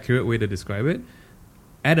most accurate way to describe it.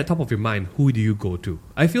 At the top of your mind, who do you go to?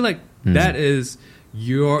 I feel like that is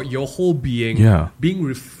your whole being being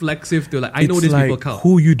reflexive to I know these people count.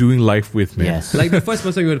 Who you doing life with, man? Yes. Like the first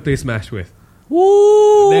person you're going to play Smash with.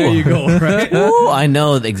 Woo! There you go, right? Woo! I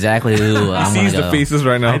know exactly who I'm sees the faces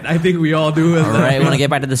right now. I think we all do. All right, when I get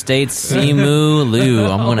back to the States, Simu Liu,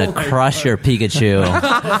 I'm going to crush your Pikachu. Oh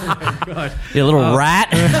my God. You little rat.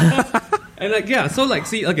 And so let's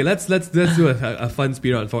do a fun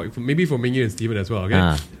speed round for Mingyu and Steven as well,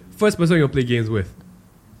 okay? First person you're going to play games with.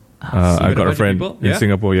 I've got a friend in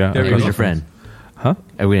Singapore, Who's your friend? Huh?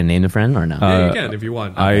 Are we gonna name the friend or no? Yeah, you can if you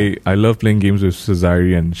want. I love playing games with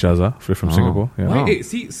Cesari and Shaza from Singapore. Yeah. Why,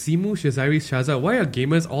 see, Simu, Shazari, Shaza, why are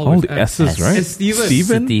gamers all the with S's, right? And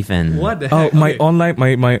Steven. Stephen. What the heck? My online,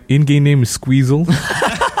 my in-game name is Squeezel.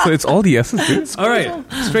 So it's all the S's, dude. All right,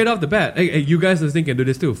 straight off the bat. Hey, you guys listening can do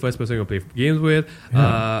this too. First person you'll play games with.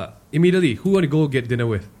 Immediately, who want to go get dinner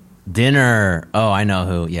with? Dinner. Oh, I know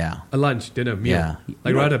who. Yeah. A lunch, dinner, meal. Yeah.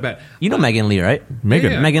 Like right off the bat. You know Megan Lee, right?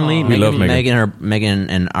 Megan. Yeah. Megan Lee. We love Megan. Megan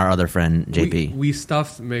and our other friend JP. We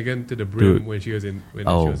stuffed Megan to the brim Dude. when she was in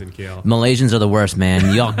KL. Malaysians are the worst,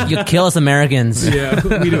 man. You kill us Americans. Yeah,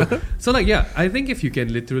 we do. So like, yeah, I think if you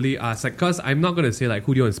can literally ask, like, cause I'm not gonna say like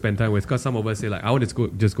who do you want to spend time with, cause some of us say like I want to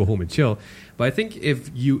just go home and chill. But I think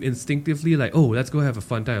if you instinctively like, oh, let's go have a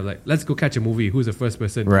fun time, like let's go catch a movie. Who's the first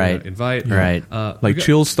person to invite? Right. Like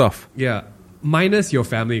chill stuff. Yeah. Minus your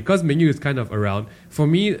family, because Mingyu is kind of around. For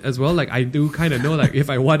me as well, like I do kind of know like if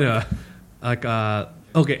I want to, like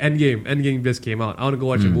okay, Endgame just came out. I want to go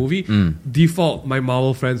watch a movie. Default, my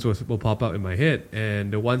Marvel friends will pop up in my head,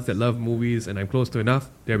 and the ones that love movies and I'm close to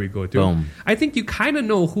enough, there we go too. Boom. I think you kind of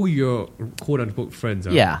know who your quote unquote friends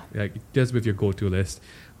are. Yeah, like just with your go-to list.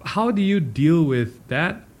 How do you deal with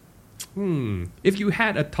that? If you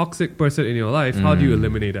had a toxic person in your life, how do you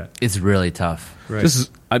eliminate that? It's really tough. Right.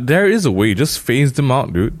 There is a way. Just phase them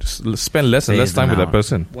out, dude. Just spend less and less time with that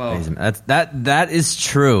person. Wow. That is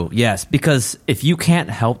true. Yes, because if you can't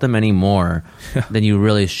help them anymore, then you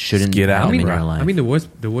really shouldn't get out in your life. I mean, the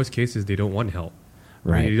worst case is they don't want help.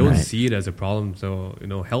 Right. I mean, they don't see it as a problem. So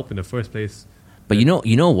help in the first place. But you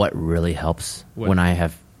know what really helps What? when I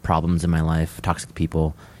have problems in my life, toxic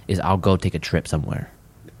people, is I'll go take a trip somewhere.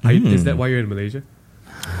 Is that why you're in Malaysia?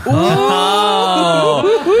 Oh.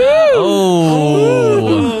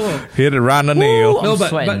 Hit it around the nail. No,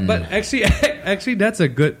 sweating. but actually, that's a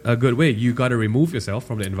good way. You got to remove yourself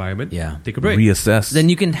from the environment. Yeah. Take a break. Reassess. Then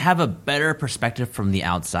you can have a better perspective from the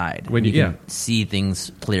outside. When you- can see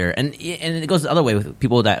things clear. And it goes the other way with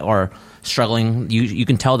people that are struggling. You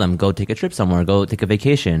can tell them, go take a trip somewhere, go take a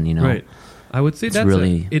vacation, Right. I would say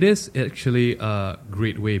it is actually a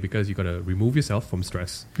great way because you got to remove yourself from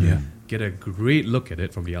stress. Yeah. Get a great look at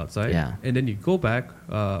it from the outside. Yeah. And then you go back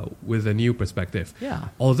with a new perspective. Yeah.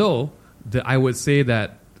 Although, I would say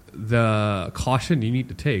that the caution you need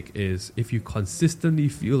to take is if you consistently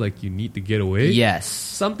feel like you need to get away. Yes.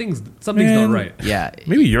 Something's not right. Yeah.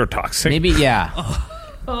 Maybe you're toxic. Maybe, yeah.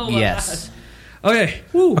 Oh, yes. Okay.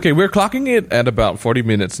 Woo. Okay, we're clocking it at about 40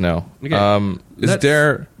 minutes now. Okay.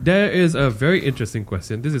 There is a very interesting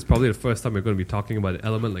question. This is probably the first time we're going to be talking about an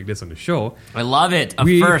element like this on the show. I love it.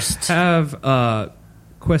 We First. have a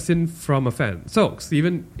question from a fan. So,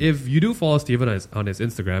 Stephen, if you do follow Stephen on his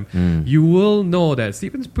Instagram, you will know that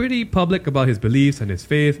Stephen's pretty public about his beliefs and his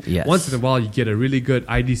faith. Yes. Once in a while, you get a really good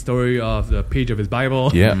ID story of the page of his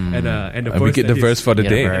Bible. Yeah. And the verse. we get the verse for the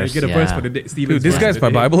day. You get a verse for the day. Dude, this guy's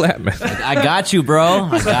my Bible app, man. I got you, bro.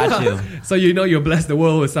 I got you. So you'll bless the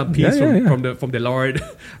world with some peace from the Lord.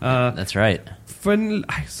 That's right. So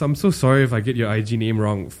I'm so sorry if I get your IG name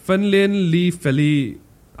wrong. Fenlin Lee Feli.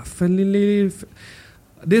 Fenlin Lee.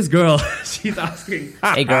 This girl, she's asking,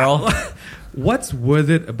 Hey, girl. what's worth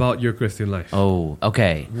it about your Christian life? Oh,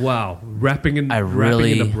 okay. Wow, wrapping in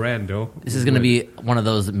the brand, though. This is going to be one of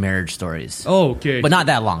those marriage stories. Oh, okay. But not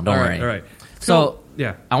that long, don't worry. All right. So,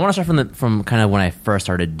 yeah. I want to start from kind of when I first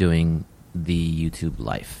started doing the YouTube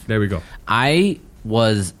life. There we go. I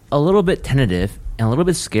was a little bit tentative and a little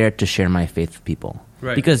bit scared to share my faith with people.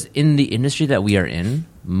 Right. Because in the industry that we are in,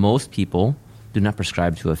 most people do not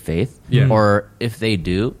prescribe to a faith. Yeah. Or if they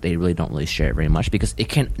do, they really don't really share it very much because it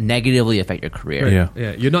can negatively affect your career. Right.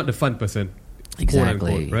 Yeah. You're not the fun person. Exactly.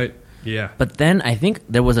 Quote unquote, right? Yeah. But then I think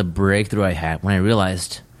there was a breakthrough I had when I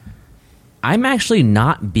realized I'm actually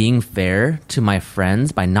not being fair to my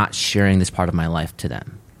friends by not sharing this part of my life to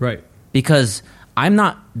them. Right. Because I'm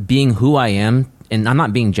not being who I am and I'm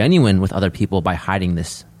not being genuine with other people by hiding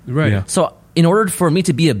this. Right. Yeah. So in order for me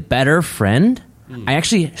to be a better friend, I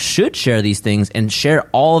actually should share these things and share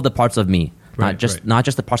all of the parts of me. Right, Not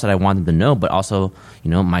just the parts that I want them to know, but also,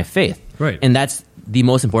 my faith. Right. And that's the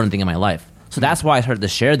most important thing in my life. So that's why I started to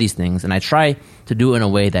share these things, and I try to do it in a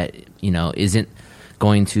way that, isn't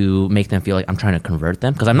going to make them feel like I'm trying to convert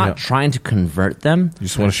them, because I'm not trying to convert them. You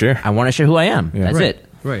just want to share. I want to share who I am. Yeah. That's Right. it.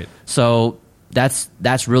 Right. So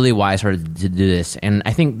that's really why I started to do this. And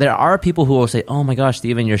I think there are people who will say, "Oh my gosh,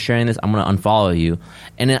 Steven, you're sharing this. I'm going to unfollow you."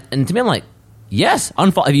 And to me, I'm like, yes,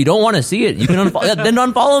 unfollow. If you don't want to see it, you can unfollow. Then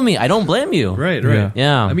unfollow me. I don't blame you. Right.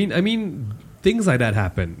 Yeah. I mean, things like that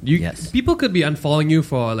happen. People could be unfollowing you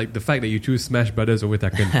for like the fact that you choose Smash Brothers over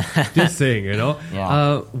Tekken. Just saying,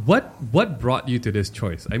 Yeah. What brought you to this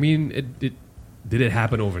choice? I mean, did it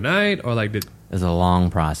happen overnight or like did... It's a long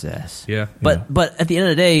process. Yeah. But at the end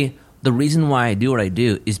of the day, the reason why I do what I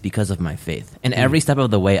do is because of my faith. And every step of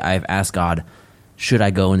the way, I've asked God, should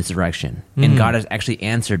I go in this direction? And God has actually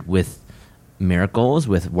answered with miracles,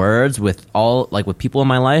 with words, with people in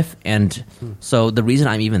my life. And so the reason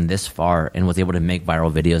I'm even this far and was able to make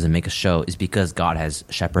viral videos and make a show is because God has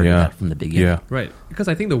shepherded that from the beginning. Yeah. Right. Because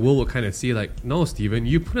I think the world will kind of see like, no, Steven,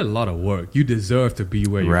 you put in a lot of work. You deserve to be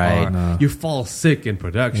where you are. You fall sick in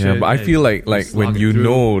production. Yeah, but I feel like when you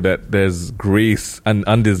know that there's grace and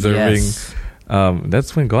undeserving,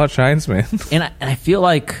 that's when God shines, man. And I feel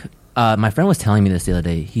like my friend was telling me this the other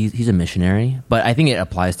day. He's a missionary, but I think it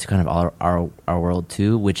applies to kind of our world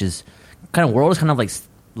too, which is world is kind of like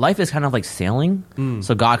life is kind of like sailing.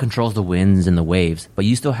 So God controls the winds and the waves, but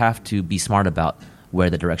you still have to be smart about where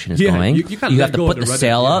the direction is going. You have to put the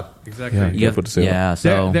sail up. Exactly. Yeah, you have to put the sail up.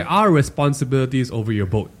 So there are responsibilities over your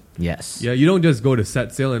boat. Yes. Yeah, you don't just go to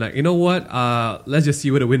set sail and like, you know what? Let's just see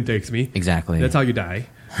where the wind takes me. Exactly. That's how you die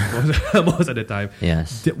most of the time.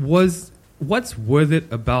 Yes. What's worth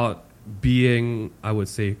it about being, I would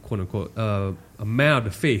say, quote unquote, a man of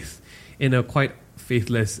the faith in a quite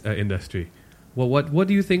faithless industry? Well, what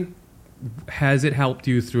do you think? Has it helped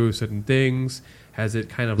you through certain things? Has it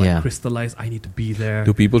kind of like crystallized? I need to be there.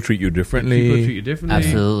 Do people treat you differently?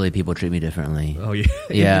 Absolutely, people treat me differently. Oh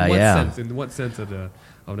yeah, In what sense of the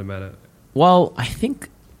matter? Well, I think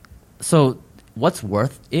so. What's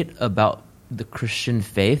worth it about the Christian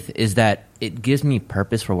faith is that it gives me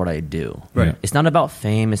purpose for what I do. Right. It's not about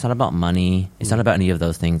fame. It's not about money. It's not about any of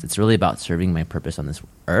those things. It's really about serving my purpose on this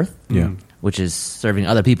earth. Yeah. Which is serving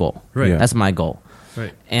other people. Right. Yeah. That's my goal.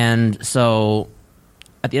 Right. And so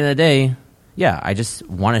at the end of the day, I just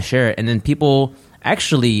want to share it. And then people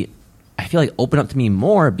actually, I feel like, open up to me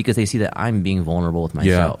more because they see that I'm being vulnerable with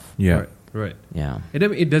myself. Yeah. Right. Yeah.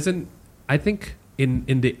 It doesn't, I think,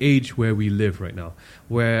 in the age where we live right now,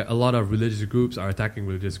 where a lot of religious groups are attacking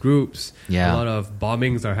religious groups, a lot of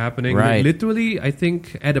bombings are happening. Right. Like, literally, I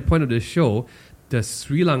think at the point of this show, the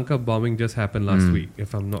Sri Lanka bombing just happened last week,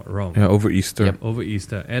 if I'm not wrong. Yeah, over Easter. Yep, over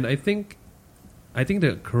Easter. And I think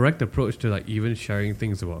the correct approach to like even sharing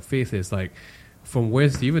things about faith is like, from where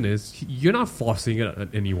Steven is, you're not forcing it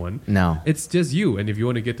at anyone. No. It's just you. And if you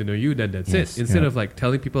want to get to know you, then that's it. Instead of like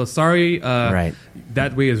telling people, sorry,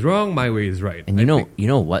 that way is wrong, my way is right. And you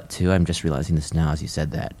know what, too? I'm just realizing this now as you said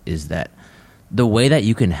that, is that the way that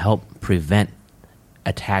you can help prevent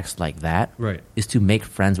attacks like that is to make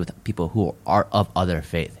friends with people who are of other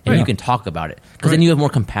faith. And you can talk about it. Because then you have more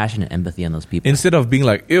compassion and empathy on those people. Instead of being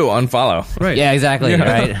like, ew, unfollow. Right. Yeah, exactly.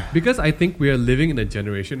 Right. Because I think we are living in a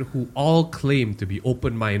generation who all claim to be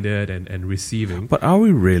open-minded and receiving. But are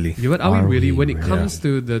we really? Yeah, but are we really? When it comes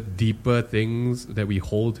to the deeper things that we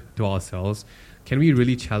hold to ourselves, can we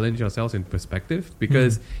really challenge ourselves in perspective?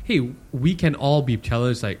 Because, hey, we can all be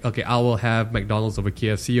challenged like, okay, I will have McDonald's over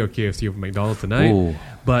KFC or KFC over McDonald's tonight. Ooh.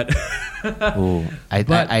 But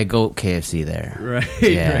I go KFC there. Right.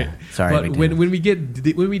 Yeah. Right. Sorry. But when we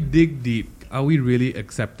dig deep, are we really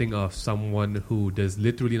accepting of someone who does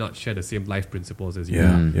literally not share the same life principles as you?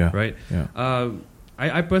 Right? Yeah.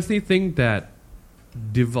 I personally think that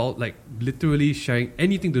literally sharing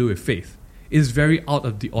anything to do with faith is very out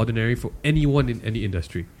of the ordinary for anyone in any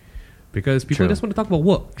industry, because people just want to talk about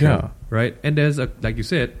work. Right. And there's like you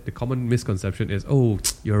said, the common misconception is, oh,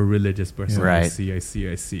 you're a religious person. Right. I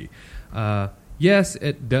see. Yes,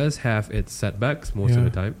 it does have its setbacks most of the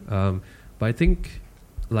time. But I think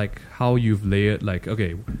like how you've layered, like,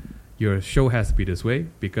 okay, your show has to be this way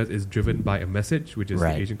because it's driven by a message, which is the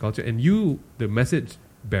Asian culture, and you, the message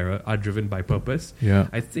bearer, are driven by purpose.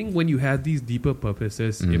 I think when you have these deeper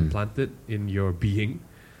purposes implanted in your being,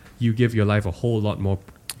 you give your life a whole lot more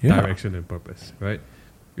direction and purpose, right?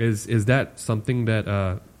 Is that something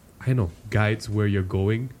that guides where you're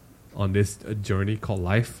going on this journey called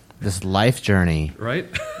life? This life journey, right?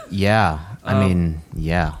 Yeah. I mean,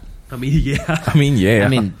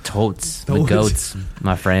 totes, the goats,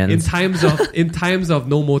 my friends. In times of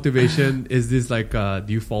no motivation, is this like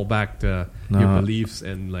do you fall back to your beliefs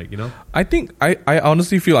and like, you know? I think I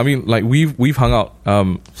honestly feel, I mean, like we've hung out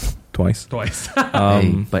twice.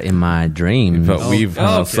 But in my dreams, but we've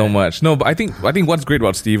hung out so much. No, but I think what's great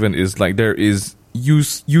about Steven is like there is you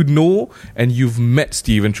know and you've met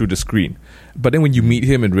Steven through the screen. But then when you meet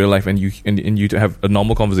him in real life and you have a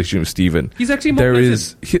normal conversation with Steven, he's actually more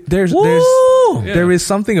pleasant. There is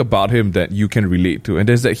something about him that you can relate to, and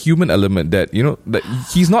there's that human element that, you know, that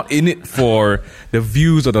he's not in it for the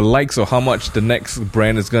views or the likes or how much the next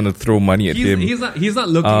brand is going to throw money at him. He's not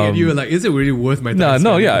looking at you like, is it really worth my time?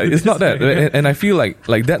 No, it's not that. And I feel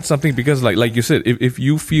like that's something, because like you said, if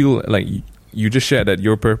you feel like you just shared that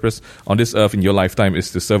your purpose on this earth in your lifetime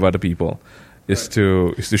is to serve other people. Is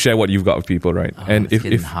to share what you've got with people, right? Oh, and it's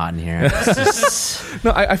getting hot in here.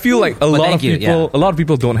 No, I feel like a lot of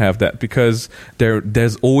people don't have that because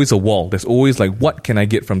there's always a wall. There's always like, what can I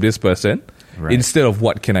get from this person instead of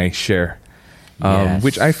what can I share,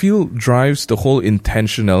 which I feel drives the whole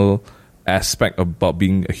intentional aspect about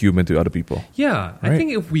being a human to other people. Yeah, right? I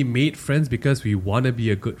think if we made friends because we want to be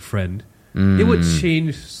a good friend, it would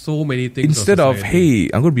change so many things. Instead of, hey,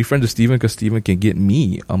 I'm going to be friends with Steven because Steven can get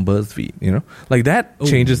me on BuzzFeed, you know? Like that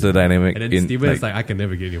changes the dynamic. And then Steven's like, I can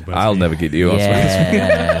never get you on BuzzFeed. I'll never get you on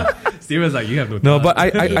BuzzFeed. Steven's like, you have no time. No, but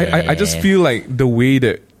I just feel like the way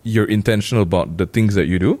that you're intentional about the things that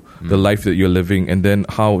you do, the life that you're living, and then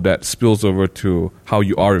how that spills over to how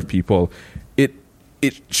you are with people,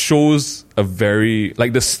 it shows a very,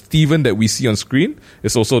 like the Steven that we see on screen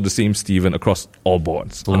is also the same Steven across all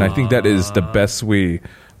boards. And I think that is the best way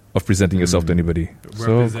of presenting yourself to anybody.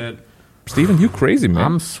 Represent. So, Steven, you crazy, man.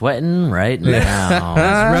 I'm sweating right now.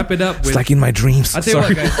 Let's wrap it up with... It's like in my dreams. I'll tell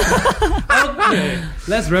you what, guys. Okay,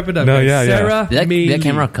 let's wrap it up. No, guys. Sarah Did that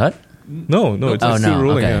camera cut? No, it's still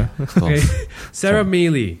rolling. Okay. Yeah. Cool. Okay. Sarah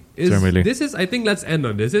Mealy. Sarah Mealy. This is, I think, let's end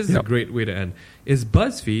on this. This is a great way to end. Is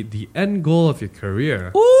BuzzFeed the end goal of your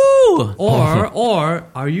career? Ooh! Or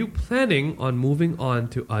are you planning on moving on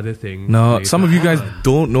to other things? No, some of you guys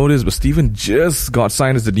don't know this, but Steven just got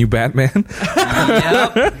signed as the new Batman.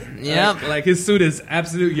 Yep. Like his suit is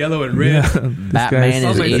absolute yellow and red. Batman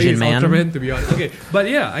is Asian man. Ultraman, to be honest. Okay, but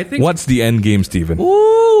yeah, I think. What's the end game, Steven?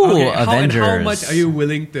 Ooh, Avengers. How much are you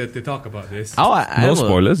willing to talk about this? No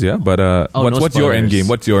spoilers, yeah. But what's your end game?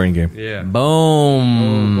 What's your end game? Yeah.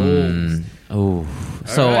 Boom. Oh.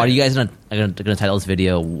 So are you guys gonna title this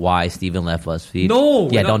video "Why Steven Left BuzzFeed"? No.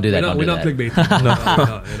 Yeah, don't do that. We're not clickbait.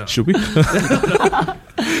 No. Should we?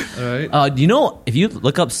 All right. You know, if you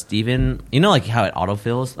look up Steven, you know, like how it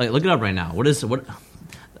autofills. Like, look it up right now. What?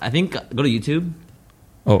 I think go to YouTube.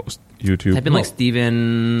 Oh, YouTube. Type in like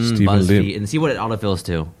Steven BuzzFeed and see what it autofills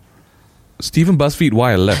to. Steven BuzzFeed,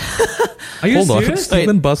 why I left? Are you Hold serious? on.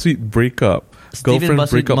 Steven BuzzFeed breakup. Girlfriend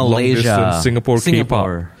BuzzFeed, breakup. Malaysia, long distance. Singapore.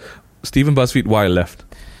 K-pop. Steven BuzzFeed, why I left.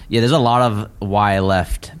 Yeah, there's a lot of why I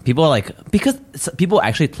left. People are like, because people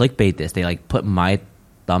actually clickbait this. They like put my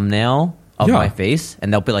thumbnail of my face,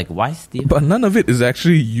 and they'll be like, "Why Steve?" But none of it is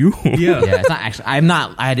actually you. Yeah, it's not actually.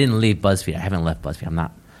 I didn't leave BuzzFeed. I haven't left BuzzFeed. I'm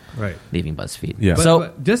not leaving BuzzFeed. Yeah.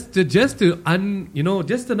 But just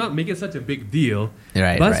to not make it such a big deal.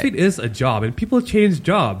 Right. BuzzFeed is a job, and people change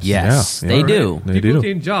jobs. Yes, they do. People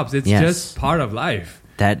change jobs. It's just part of life.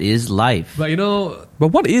 That is life. But But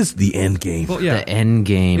what is the end game? Well, yeah. The end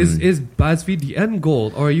game. Is BuzzFeed the end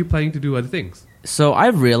goal, or are you planning to do other things? So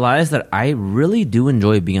I've realized that I really do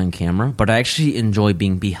enjoy being on camera, but I actually enjoy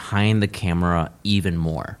being behind the camera even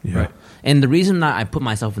more. Yeah. Right. And the reason that I put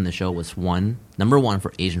myself in the show was number one,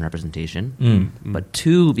 for Asian representation, but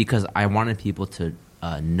two, because I wanted people to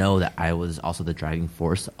know that I was also the driving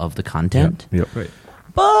force of the content. Yep. Right.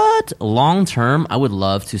 But long term, I would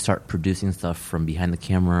love to start producing stuff from behind the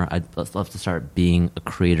camera. I'd love to start being a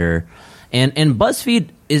creator. And BuzzFeed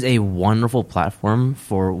is a wonderful platform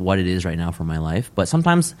for what it is right now for my life. But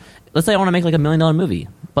sometimes, let's say I want to make like $1 million movie.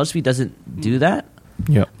 BuzzFeed doesn't do that.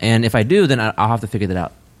 Yep. And if I do, then I'll have to figure that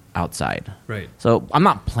out outside. Right. So I'm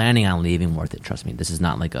not planning on leaving Worth It. Trust me. This is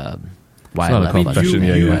not like a why It's I not a left confession.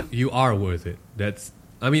 BuzzFeed. You are worth it.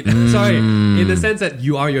 Sorry, in the sense that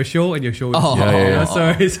you are your show and your show is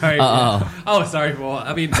sorry. Sorry. Well,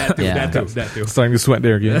 I mean that too. Starting to sweat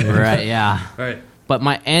there again. Right, yeah. Right. But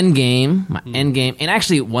my end game, and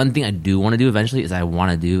actually one thing I do want to do eventually is I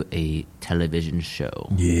want to do a television show.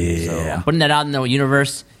 Yeah. So I'm putting that out in the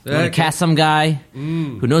universe. You want to cast some guy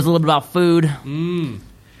who knows a little bit about food.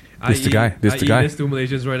 This the guy. There's two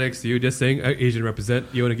Malaysians right next to you, just saying Asian represent.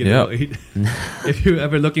 You want to get a eat. If you're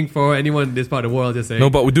ever looking for anyone in this part of the world, just saying.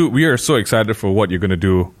 No, but we are so excited for what you're gonna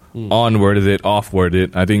do. On Word It, off Word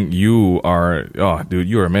It. I think you are. Oh, dude,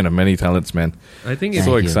 you are a man of many talents, man. I think it's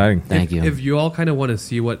so exciting. Thank you. If you all kind of want to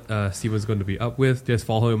see what Steven's going to be up with, just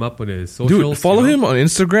follow him up on his socials. Dude, follow him on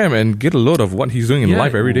Instagram and get a load of what he's doing in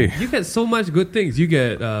life every day. You get so much good things. You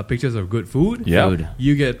get pictures of good food. Yeah. Food.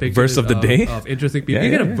 You get pictures verse of the day of interesting people. You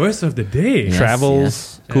get a verse of the day. Yes,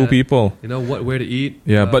 travels, cool people. You know where to eat.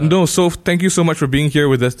 Yeah, but no. So thank you so much for being here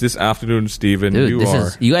with us this afternoon, Steven. Dude,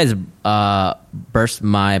 you guys burst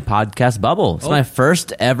my podcast bubble. It's my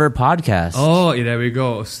first ever podcast. Oh, there we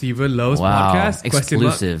go. Steven loves podcast.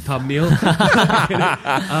 Exclusive. Thumbnail.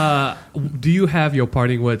 Do you have your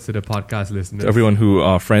parting words to the podcast listeners? To everyone who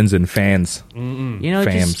are friends and fans. You know,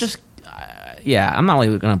 Fams. just I'm not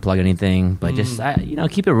really going to plug anything, but just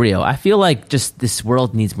keep it real. I feel like just this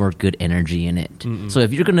world needs more good energy in it. So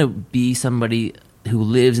if you're going to be somebody who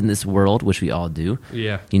lives in this world, which we all do,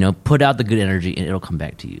 put out the good energy and it'll come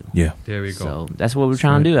back to you. Yeah, there we go. So that's what we're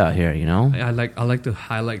trying to do out here. I like to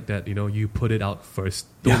highlight that. You put it out first.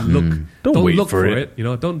 Don't wait look for it.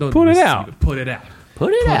 Don't put it out. Put it out.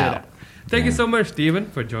 Put it out. Thank you so much, Stephen,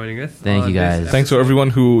 for joining us. Thank you, guys. Thanks for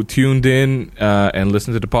everyone who tuned in and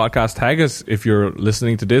listened to the podcast. Tag us if you're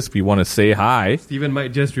listening to this. We want to say hi. Stephen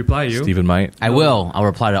might just reply you. Stephen might. I will. I'll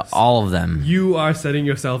reply to all of them. You are setting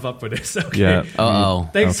yourself up for this. Okay. Yeah. Uh-oh.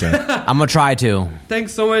 Thanks. Okay. I'm going to try to.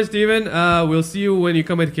 Thanks so much, Stephen. We'll see you when you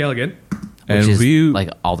come into KL again. Which is like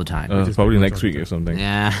all the time. Probably next week or something.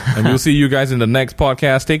 Yeah. And we'll see you guys in the next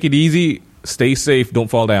podcast. Take it easy. Stay safe. Don't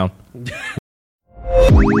fall down.